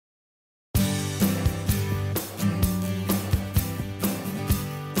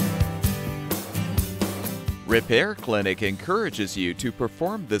Repair Clinic encourages you to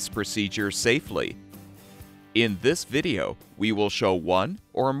perform this procedure safely. In this video, we will show one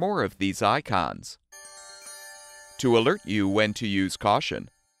or more of these icons to alert you when to use caution.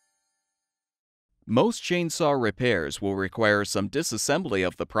 Most chainsaw repairs will require some disassembly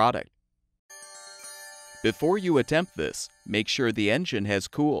of the product. Before you attempt this, make sure the engine has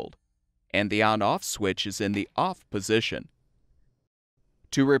cooled and the on-off switch is in the off position.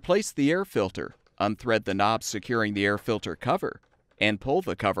 To replace the air filter, unthread the knob securing the air filter cover and pull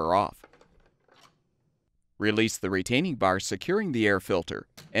the cover off. Release the retaining bar securing the air filter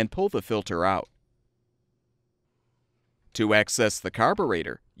and pull the filter out. To access the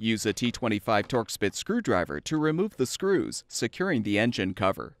carburetor, use a T25 Torx bit screwdriver to remove the screws securing the engine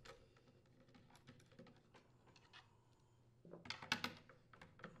cover.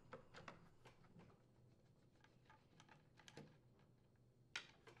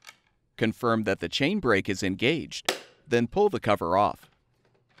 Confirm that the chain brake is engaged, then pull the cover off.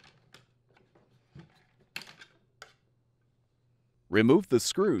 Remove the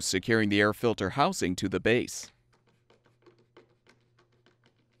screw securing the air filter housing to the base.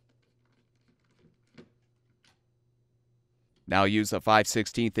 Now use a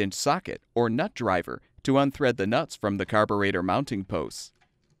 5/16 inch socket or nut driver to unthread the nuts from the carburetor mounting posts.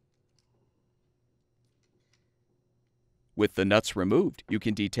 With the nuts removed, you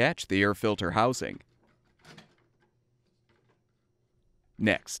can detach the air filter housing.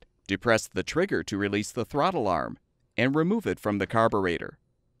 Next, depress the trigger to release the throttle arm and remove it from the carburetor.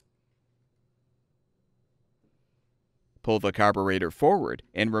 Pull the carburetor forward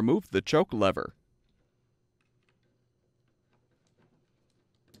and remove the choke lever.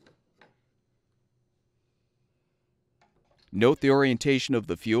 Note the orientation of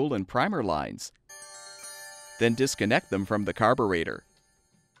the fuel and primer lines, then disconnect them from the carburetor.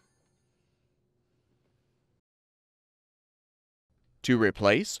 To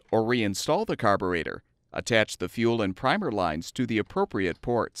replace or reinstall the carburetor, attach the fuel and primer lines to the appropriate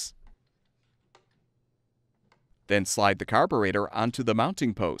ports. Then slide the carburetor onto the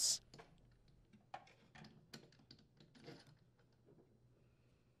mounting posts.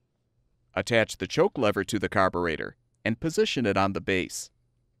 Attach the choke lever to the carburetor and position it on the base.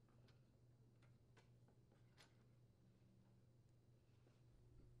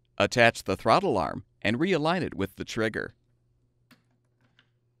 Attach the throttle arm and realign it with the trigger.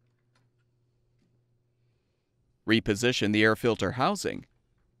 Reposition the air filter housing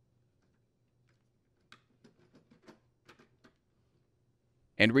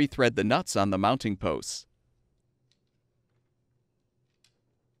and rethread the nuts on the mounting posts.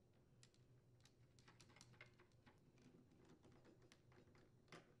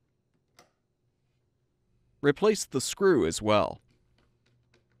 Replace the screw as well.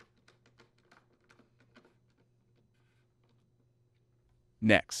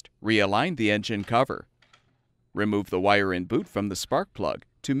 Next, realign the engine cover. Remove the wire and boot from the spark plug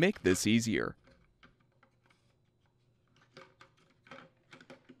to make this easier.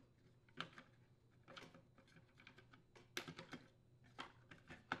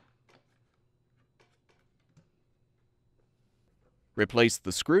 Replace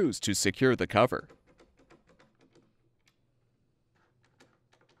the screws to secure the cover.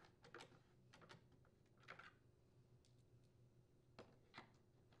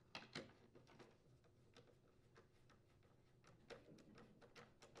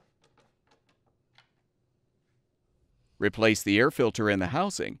 Replace the air filter in the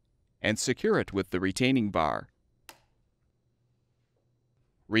housing and secure it with the retaining bar.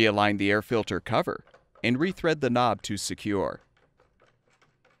 Realign the air filter cover and rethread the knob to secure.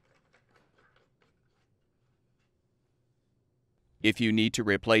 If you need to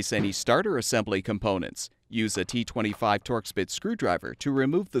replace any starter assembly components, use a T25 Torx bit screwdriver to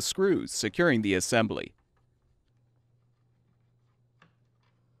remove the screws securing the assembly.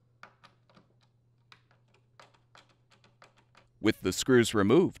 With the screws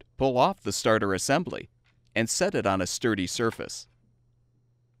removed, pull off the starter assembly and set it on a sturdy surface.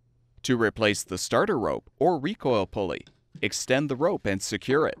 To replace the starter rope or recoil pulley, extend the rope and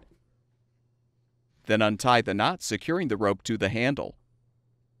secure it. Then untie the knot securing the rope to the handle.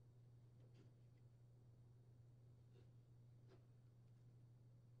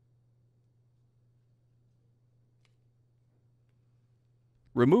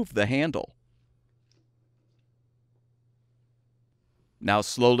 Remove the handle. Now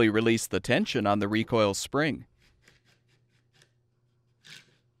slowly release the tension on the recoil spring.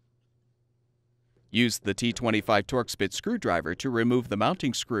 Use the T25 Torx bit screwdriver to remove the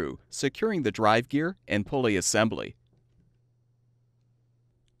mounting screw, securing the drive gear and pulley assembly.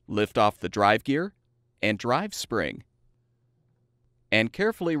 Lift off the drive gear and drive spring, and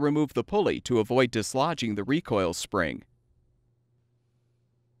carefully remove the pulley to avoid dislodging the recoil spring.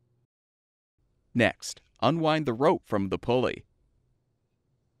 Next, unwind the rope from the pulley.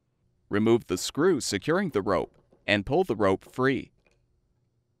 Remove the screw securing the rope and pull the rope free.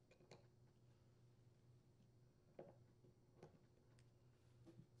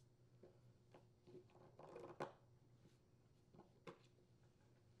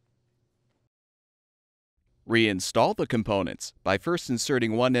 Reinstall the components by first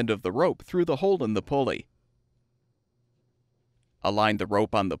inserting one end of the rope through the hole in the pulley. Align the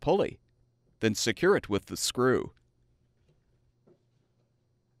rope on the pulley, then secure it with the screw.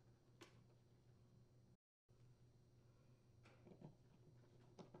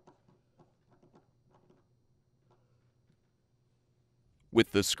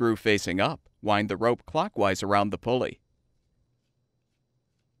 With the screw facing up, wind the rope clockwise around the pulley.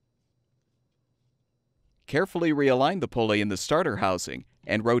 Carefully realign the pulley in the starter housing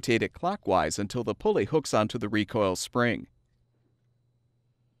and rotate it clockwise until the pulley hooks onto the recoil spring.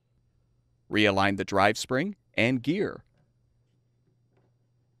 Realign the drive spring and gear.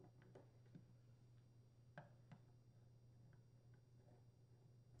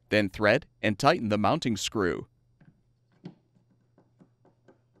 Then thread and tighten the mounting screw.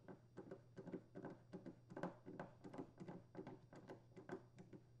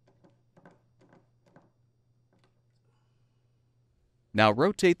 Now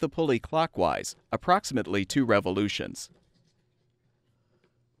rotate the pulley clockwise, approximately 2 revolutions.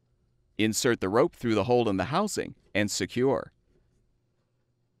 Insert the rope through the hole in the housing and secure.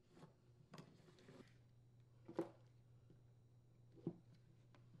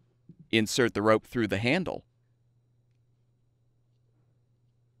 Insert the rope through the handle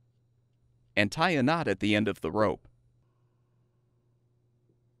and tie a knot at the end of the rope.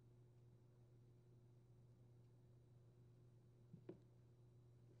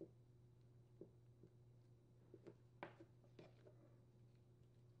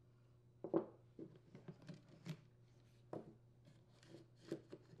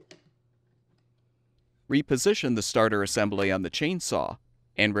 Reposition the starter assembly on the chainsaw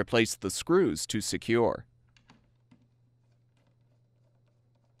and replace the screws to secure.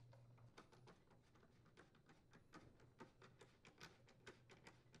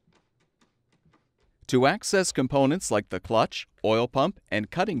 To access components like the clutch, oil pump, and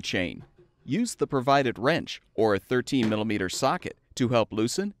cutting chain, use the provided wrench or a 13mm socket to help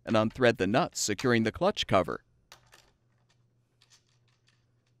loosen and unthread the nuts securing the clutch cover.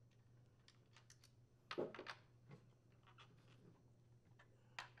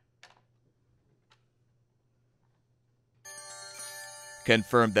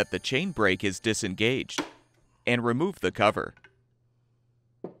 Confirm that the chain brake is disengaged and remove the cover.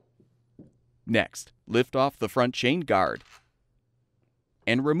 Next, lift off the front chain guard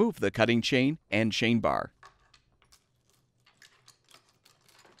and remove the cutting chain and chain bar.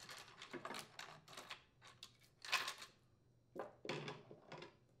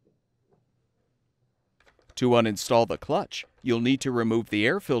 To uninstall the clutch, you'll need to remove the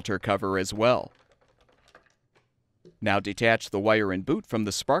air filter cover as well. Now detach the wire and boot from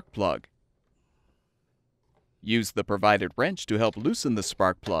the spark plug. Use the provided wrench to help loosen the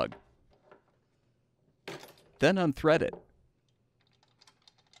spark plug. Then unthread it.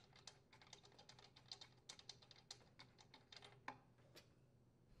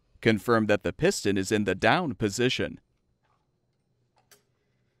 Confirm that the piston is in the down position.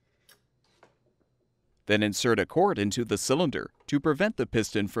 Then insert a cord into the cylinder to prevent the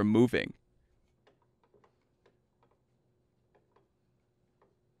piston from moving.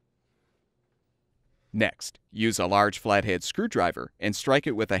 Next, use a large flathead screwdriver and strike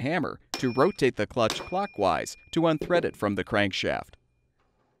it with a hammer to rotate the clutch clockwise to unthread it from the crankshaft.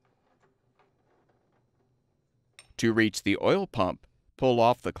 To reach the oil pump, pull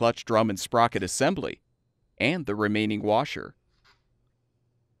off the clutch drum and sprocket assembly and the remaining washer.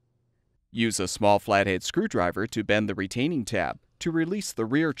 Use a small flathead screwdriver to bend the retaining tab to release the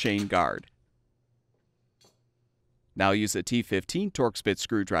rear chain guard. Now use a T15 Torx bit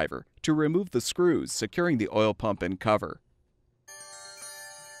screwdriver to remove the screws securing the oil pump and cover.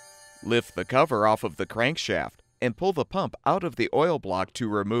 Lift the cover off of the crankshaft and pull the pump out of the oil block to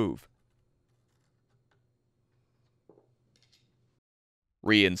remove.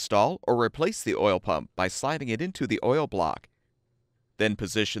 Reinstall or replace the oil pump by sliding it into the oil block. Then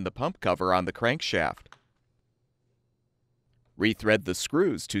position the pump cover on the crankshaft. Rethread the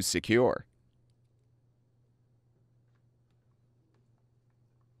screws to secure.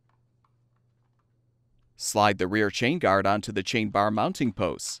 Slide the rear chain guard onto the chain bar mounting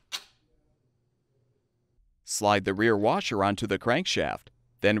posts. Slide the rear washer onto the crankshaft,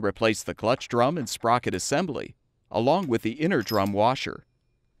 then replace the clutch drum and sprocket assembly, along with the inner drum washer.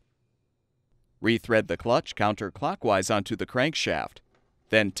 Rethread the clutch counterclockwise onto the crankshaft,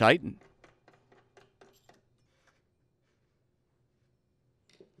 then tighten.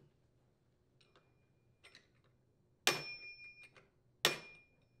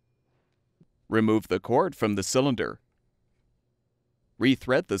 Remove the cord from the cylinder.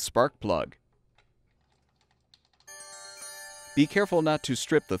 Rethread the spark plug. Be careful not to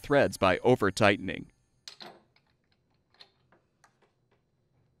strip the threads by over-tightening.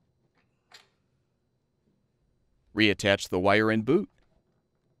 Reattach the wire and boot.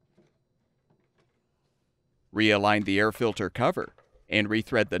 Realign the air filter cover and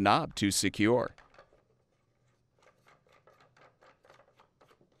rethread the knob to secure.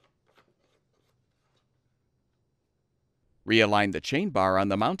 Realign the chain bar on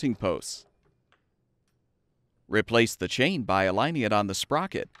the mounting posts. Replace the chain by aligning it on the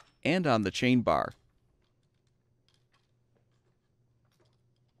sprocket and on the chain bar.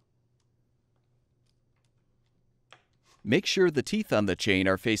 Make sure the teeth on the chain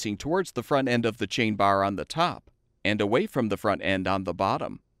are facing towards the front end of the chain bar on the top and away from the front end on the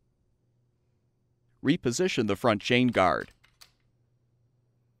bottom. Reposition the front chain guard.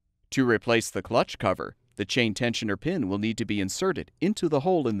 To replace the clutch cover, the chain tensioner pin will need to be inserted into the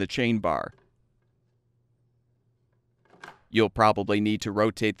hole in the chain bar. You'll probably need to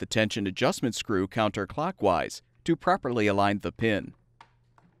rotate the tension adjustment screw counterclockwise to properly align the pin.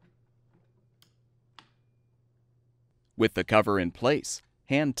 With the cover in place,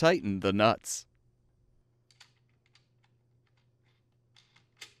 hand tighten the nuts.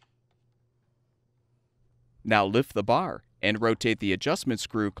 Now lift the bar and rotate the adjustment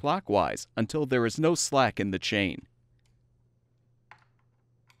screw clockwise until there is no slack in the chain.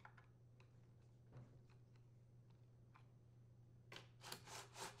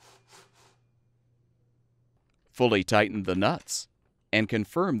 Fully tighten the nuts and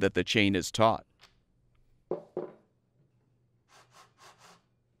confirm that the chain is taut.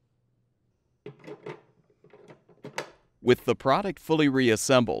 With the product fully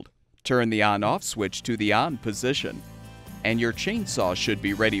reassembled, turn the on-off switch to the on position, and your chainsaw should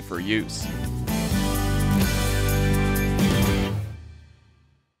be ready for use.